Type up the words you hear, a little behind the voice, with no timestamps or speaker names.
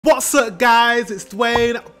What's up guys, it's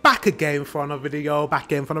Dwayne, back again for another video, back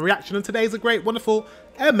again for another reaction, and today's a great, wonderful,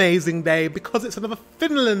 amazing day because it's another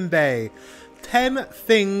Finland day. 10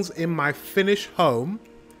 things in my Finnish home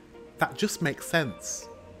that just make sense.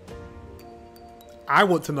 I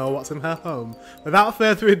want to know what's in her home. Without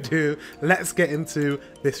further ado, let's get into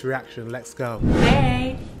this reaction, let's go.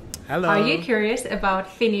 Hey! Hello. Are you curious about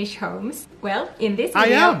Finnish homes? Well, in this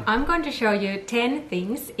video, I'm going to show you 10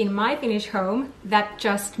 things in my Finnish home that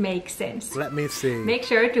just make sense. Let me see. Make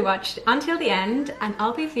sure to watch until the end, and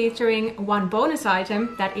I'll be featuring one bonus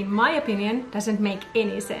item that, in my opinion, doesn't make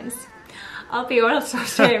any sense. I'll be also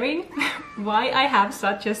sharing why I have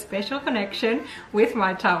such a special connection with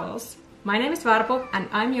my towels. My name is Varpo, and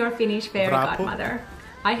I'm your Finnish fairy godmother.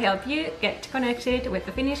 I help you get connected with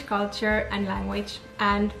the Finnish culture and language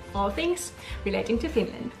and all things relating to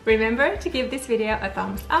Finland. Remember to give this video a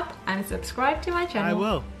thumbs up and subscribe to my channel. I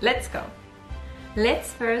will. Let's go.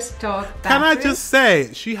 Let's first talk bathroom. Can I just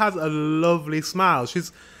say, she has a lovely smile.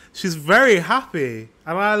 She's very happy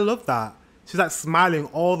and I love that. She's like smiling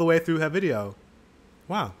all the way through her video.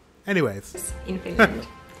 Wow. Anyways. In Finland.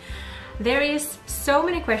 There is so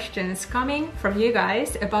many questions coming from you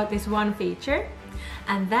guys about this one feature.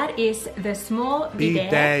 And that is the small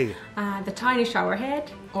bidet, the tiny shower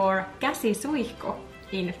head, or käsisuihko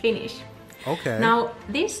in Finnish. Okay. Now,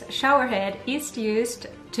 this shower head is used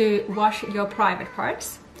to wash your private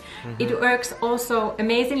parts. It works also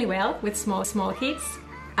amazingly well with small kids,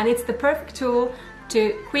 and it's the perfect tool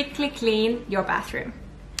to quickly clean your bathroom.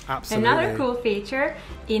 Absolutely. Another cool feature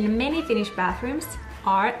in many Finnish bathrooms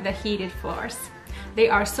are the heated floors. They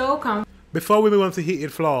are so comfortable. Before we move on to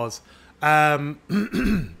heated floors,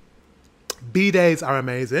 bidets are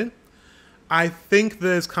amazing. I think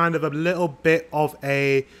there's kind of a little bit of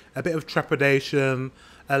a bit of trepidation,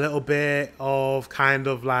 a little bit of kind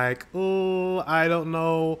of like, oh, I don't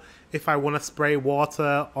know if I want to spray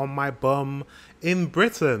water on my bum in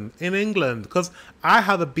Britain, in England, because I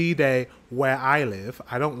have a bidet where I live.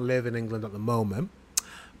 I don't live in England at the moment,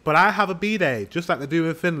 but I have a bidet just like they do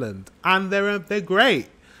in Finland, and they're great.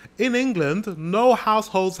 In England, no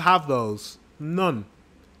households have those. None.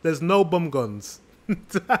 There's no bum guns.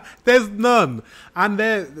 There's none.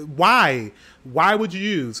 And why? Why would you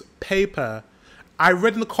use paper? I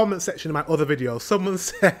read in the comment section in my other video, someone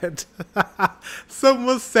said,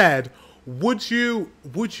 would you,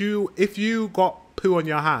 if you got poo on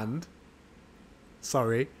your hand,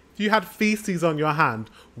 sorry, if you had feces on your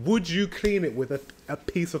hand, would you clean it with a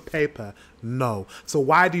piece of paper? No. So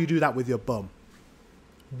why do you do that with your bum?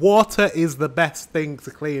 Water is the best thing to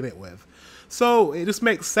clean it with. So it just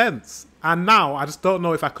makes sense. And now I just don't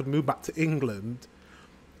know if I could move back to England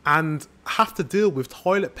and have to deal with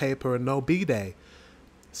toilet paper and no bidet.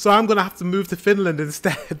 So I'm going to have to move to Finland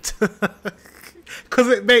instead. Because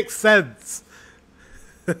it makes sense.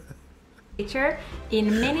 Feature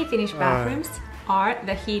in many Finnish bathrooms are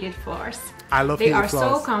the heated floors. I love heated floors. They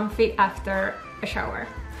are so comfy after a shower.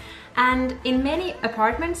 And in many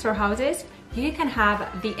apartments or houses, you can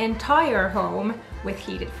have the entire home with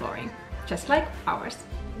heated flooring, just like ours.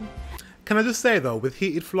 Can I just say though, with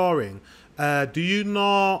heated flooring, do you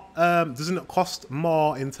not, doesn't it cost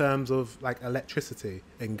more in terms of like electricity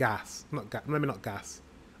and gas? Maybe not gas.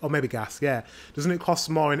 Or maybe gas, yeah. Doesn't it cost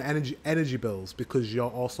more in energy bills because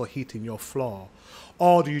you're also heating your floor?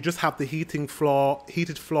 Or do you just have the heated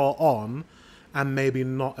floor on and maybe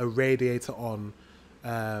not a radiator on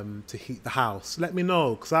to heat the house? Let me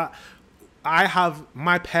know, because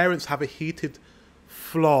my parents have a heated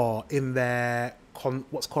floor in their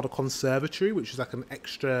what's called a conservatory, which is like an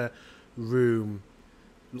extra room.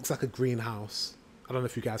 Looks like a greenhouse. I don't know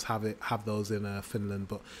if you guys have those in Finland,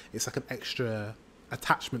 but it's like an extra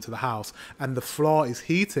attachment to the house, and the floor is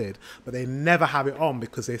heated, but they never have it on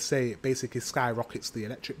because they say it basically skyrockets the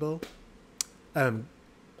electric bill,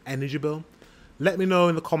 energy bill. Let me know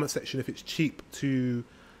in the comment section if it's cheap to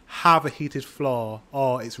have a heated floor,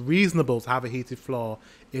 or it's reasonable to have a heated floor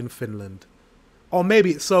in Finland, or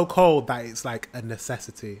maybe it's so cold that it's like a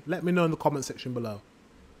necessity. Let me know in the comment section below.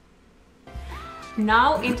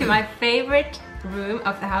 Now into my favorite room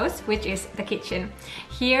of the house, which is the kitchen.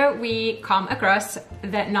 Here we come across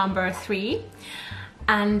the number 3,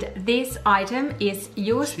 and this item is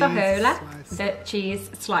juustohöylä, the cheese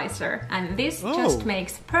slicer, and this just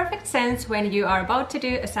makes perfect sense when you are about to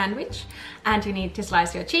do a sandwich and you need to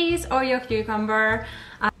slice your cheese or your cucumber.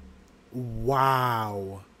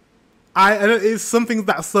 Wow. It's something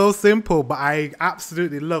that's so simple, but I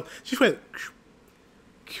absolutely love. She went.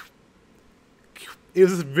 It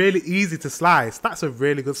was really easy to slice. That's a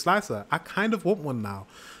really good slicer. I kind of want one now.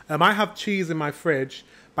 I have cheese in my fridge,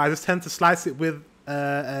 but I just tend to slice it with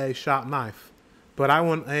a sharp knife, but I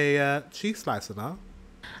want a cheese slicer now.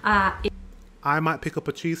 I might pick up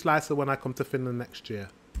a cheese slicer when I come to Finland next year.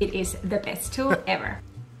 It is the best tool ever.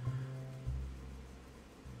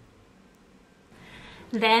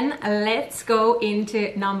 Then let's go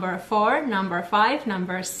into number 4, number 5,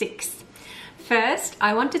 number 6. First,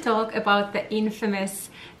 I want to talk about the infamous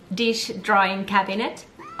dish drying cabinet,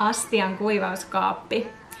 astian kuivauskaappi.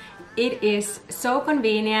 It is so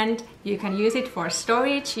convenient. You can use it for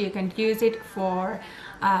storage, you can use it for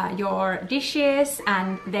your dishes,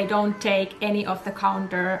 and they don't take any of the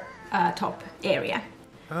counter top area.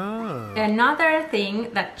 Ah. Another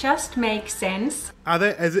thing that just makes sense.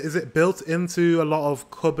 Is it built into a lot of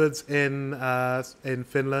cupboards in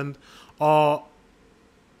Finland, or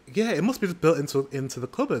yeah, it must be just built into the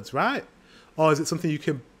cupboards, right? Or is it something you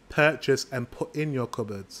can purchase and put in your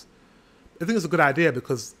cupboards? I think it's a good idea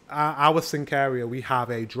because our sink area, we have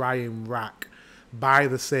a drying rack by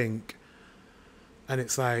the sink, and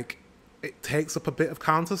it's like it takes up a bit of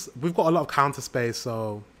counter. We've got a lot of counter space,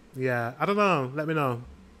 so yeah, I don't know. Let me know.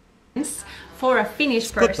 For a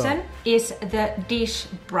Finnish person is the dish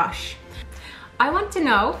brush. I want to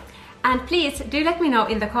know, and please do let me know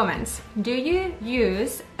in the comments, do you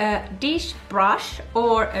use a dish brush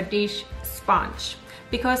or a dish sponge?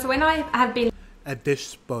 Because when I have been a dish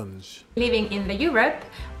sponge living in the Europe,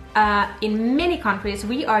 in many countries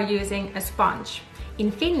we are using a sponge. In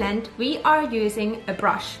Finland we are using a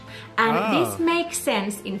brush, and this makes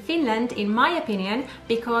sense in Finland in my opinion,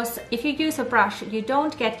 because if you use a brush you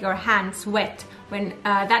don't get your hands wet when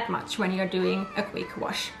that much when you're doing a quick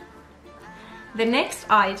wash. The next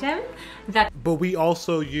item that... But we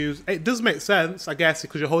also use... It does make sense, I guess,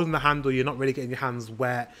 because you're holding the handle, you're not really getting your hands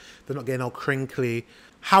wet, they're not getting all crinkly.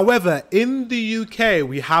 However, in the UK,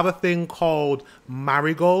 we have a thing called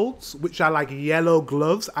marigolds, which are like yellow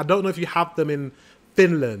gloves. I don't know if you have them in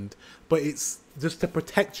Finland, but it's just to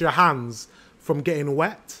protect your hands from getting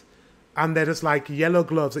wet. And they're just like yellow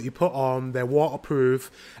gloves that you put on, they're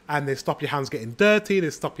waterproof, and they stop your hands getting dirty, they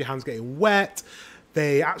stop your hands getting wet.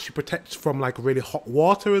 They actually protect from like really hot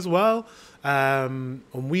water as well. And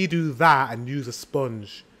we do that and use a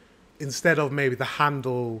sponge instead of maybe the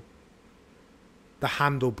handle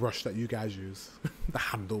brush that you guys use.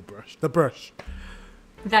 The brush.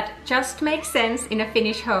 That just makes sense in a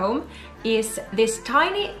Finnish home is this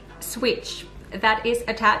tiny switch that is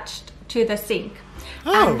attached to the sink.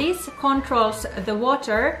 And this controls the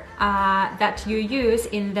water that you use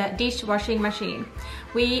in the dishwashing machine.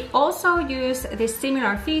 We also use this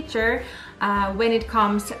similar feature when it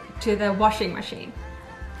comes to the washing machine.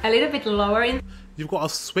 A little bit lower in... You've got a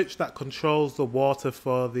switch that controls the water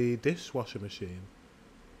for the dishwasher machine.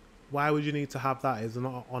 Why would you need to have that? Is it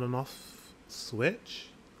not an on and off switch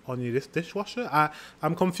on your dishwasher?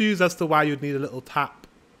 I'm confused as to why you'd need a little tap.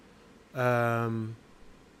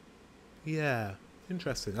 Yeah,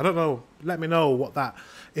 interesting. I don't know. Let me know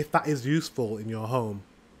if that is useful in your home.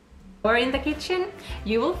 Or in the kitchen,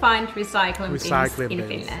 you will find recycling bins in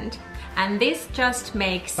Finland. And this just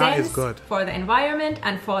makes sense for the environment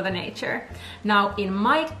and for the nature. Now in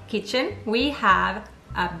my kitchen, we have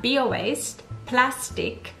bio-waste,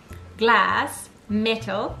 plastic, glass,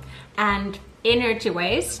 metal, and energy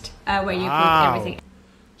waste, where you put everything.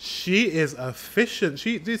 She is efficient. Do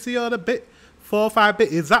you see all the 4 or 5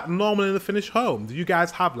 bits? Is that normal in a Finnish home? Do you guys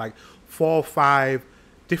have like 4 or 5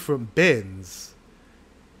 different bins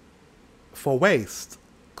for waste?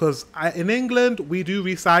 Because in England we do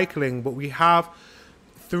recycling, but we have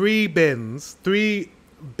 3 bins, 3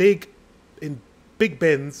 big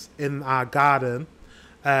bins in our garden.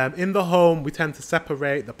 In the home, we tend to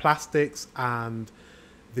separate the plastics and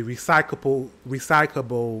the recyclable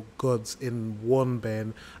goods in one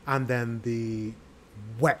bin, and then the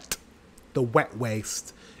wet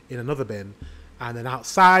waste in another bin. And then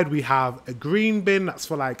outside we have a green bin that's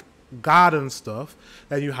for like garden stuff.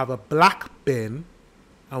 Then you have a black bin,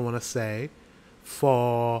 I want to say,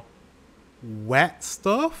 for wet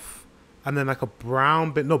stuff, and then like a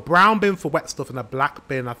brown bin for wet stuff, and a black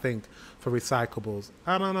bin, I think, for recyclables.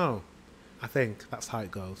 I don't know. I think that's how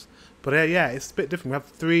it goes. But yeah, it's a bit different. We have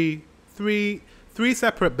three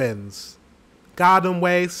separate bins: garden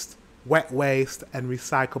waste, wet waste, and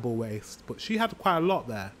recyclable waste. But she had quite a lot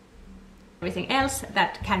there. Everything else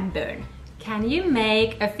that can burn. Can you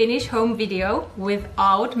make a Finnish home video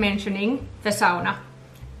without mentioning the sauna?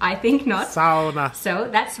 I think not. Sauna. So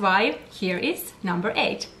that's why here is number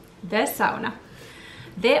 8, the sauna.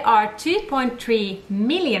 There are 2.3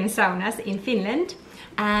 million saunas in Finland,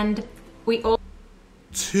 and we all...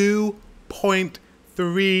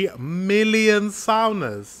 2.3 million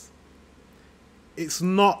saunas? it's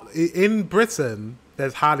not in Britain.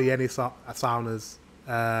 There's hardly any saunas.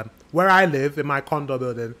 Where I live in my condo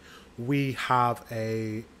building, we have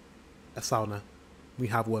a sauna. We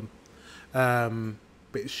have one,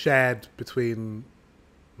 but it's shared between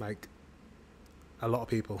like a lot of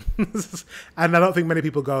people, and I don't think many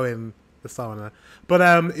people go in the sauna. But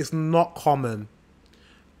it's not common.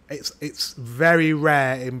 It's very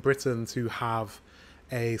rare in Britain to have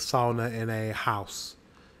a sauna in a house.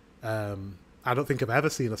 I don't think I've ever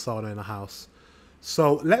seen a sauna in a house.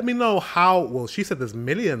 So let me know how, well, she said there's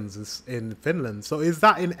millions in Finland. So is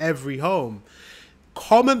that in every home?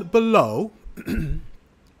 Comment below,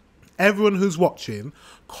 everyone who's watching,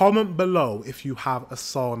 comment below if you have a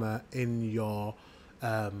sauna in your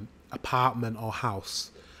apartment or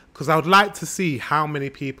house. Because I would like to see how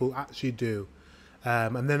many people actually do.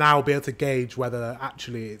 And then I'll be able to gauge whether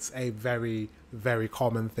actually it's a very, very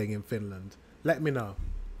common thing in Finland. Let me know.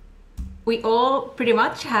 We all pretty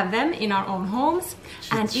much have them in our own homes,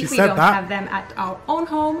 and if we don't have them at our own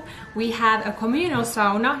home, we have a communal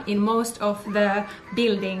sauna in most of the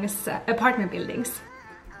buildings, apartment buildings.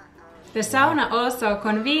 The sauna also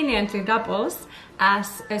conveniently doubles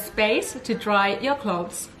as a space to dry your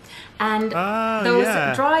clothes. And those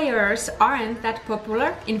dryers aren't that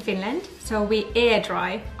popular in Finland, so we air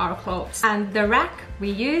dry our clothes. And the rack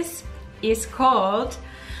we use is called,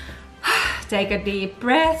 take a deep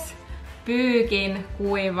breath,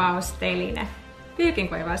 pyykinkuivausteline.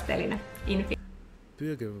 Pyykinkuivausteline in Finnish.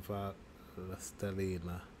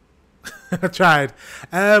 Pyykinkuivausteline. I tried.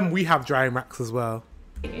 We have drying racks as well.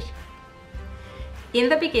 In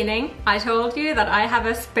the beginning, I told you that I have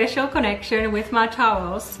a special connection with my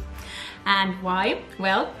towels. And why?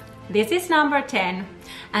 Well, this is number 10.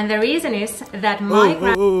 And the reason is that my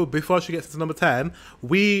before she gets to number 10,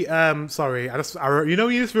 we sorry, you know,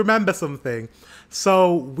 you just remember something.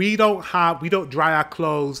 So we don't dry our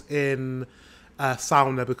clothes in a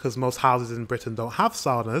sauna because most houses in Britain don't have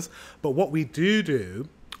saunas. But what we do,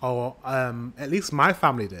 or at least my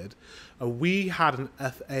family did, we had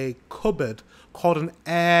a cupboard called an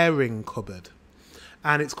airing cupboard.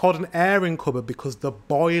 And it's called an airing cupboard because the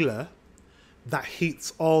boiler that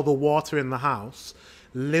heats all the water in the house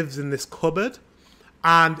lives in this cupboard.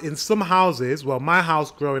 And in some houses, well, my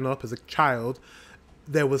house growing up as a child,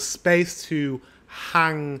 there was space to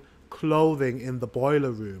hang clothing in the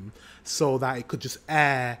boiler room so that it could just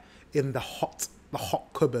air in the hot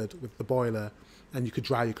cupboard with the boiler, and you could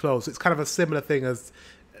dry your clothes. It's kind of a similar thing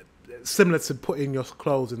similar to putting your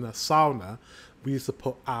clothes in a sauna. We used to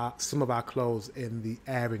put some of our clothes in the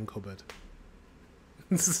airing cupboard.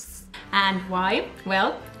 And why?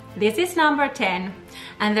 Well, this is number 10.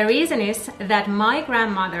 And the reason is that my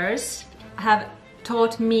grandmothers have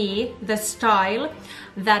taught me the style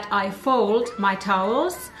that I fold my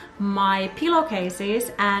towels, my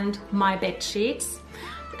pillowcases and my bed sheets.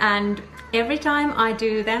 And every time I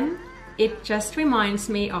do them, it just reminds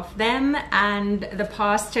me of them and the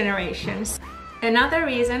past generations. Another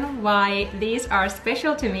reason why these are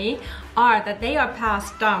special to me are that they are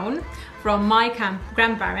passed down from my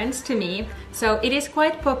grandparents to me. So it is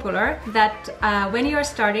quite popular that when you're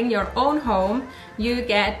starting your own home, you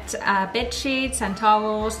get bed sheets and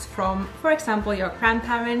towels from, for example, your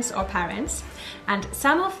grandparents or parents. And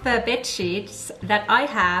some of the bed sheets that I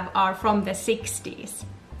have are from the 60s.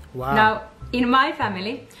 Wow. Now, in my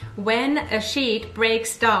family, when a sheet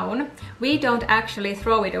breaks down, we don't actually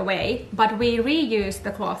throw it away, but we reuse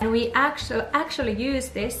the cloth. And we actually use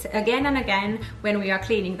this again and again when we are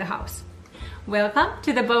cleaning the house. Welcome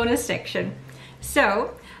to the bonus section.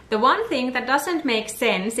 So, the one thing that doesn't make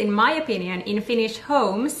sense, in my opinion, in Finnish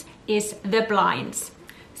homes is the blinds.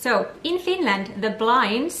 So, in Finland, the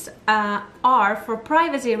blinds are for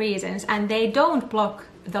privacy reasons and they don't block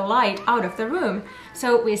the light out of the room.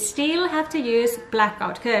 So we still have to use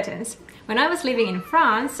blackout curtains. When I was living in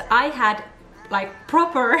France, I had like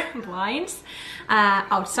proper blinds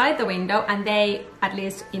outside the window, and they, at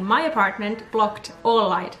least in my apartment, blocked all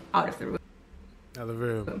light out of the room. Out of the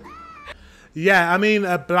room. Yeah, I mean,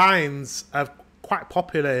 blinds are quite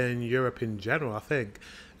popular in Europe in general, I think.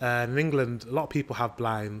 In England, a lot of people have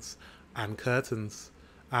blinds and curtains,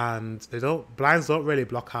 and blinds don't really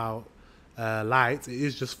block out light. It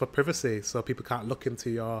is just for privacy, so people can't look into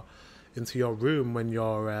your room when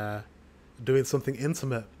you're doing something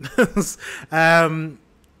intimate.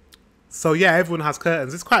 So yeah, everyone has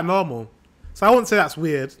curtains. It's quite normal. So I wouldn't say that's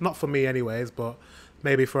weird. Not for me anyways, but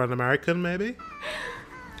maybe for an American, maybe.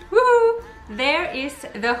 Woo! There is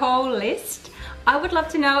the whole list. I would love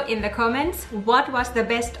to know in the comments what was the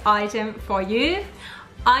best item for you.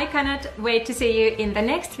 I cannot wait to see you in the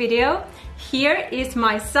next video. Here is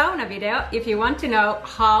my sauna video if you want to know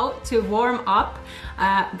how to warm up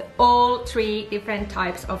all 3 different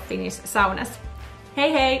types of Finnish saunas.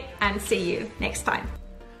 Hey hey, and see you next time.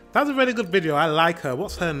 That's a really good video. I like her.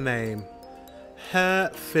 What's her name? Her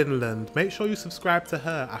Finland. Make sure you subscribe to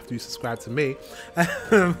her after you subscribe to me.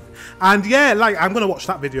 And yeah, like, I'm gonna watch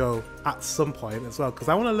that video at some point as well, because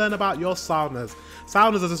I want to learn about your saunas.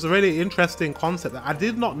 Saunas is this really interesting concept that I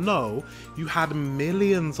did not know you had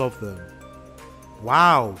millions of them.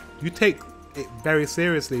 Wow, you take it very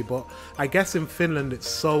seriously, but I guess in Finland it's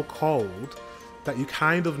so cold that you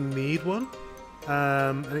kind of need one,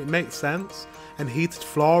 and it makes sense. And heated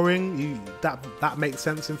flooring, that makes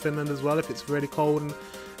sense in Finland as well if it's really cold and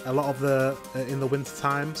a lot of the in the winter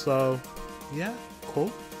time. So yeah,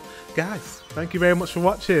 cool. Guys, thank you very much for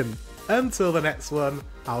watching. Until the next one,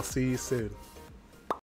 I'll see you soon.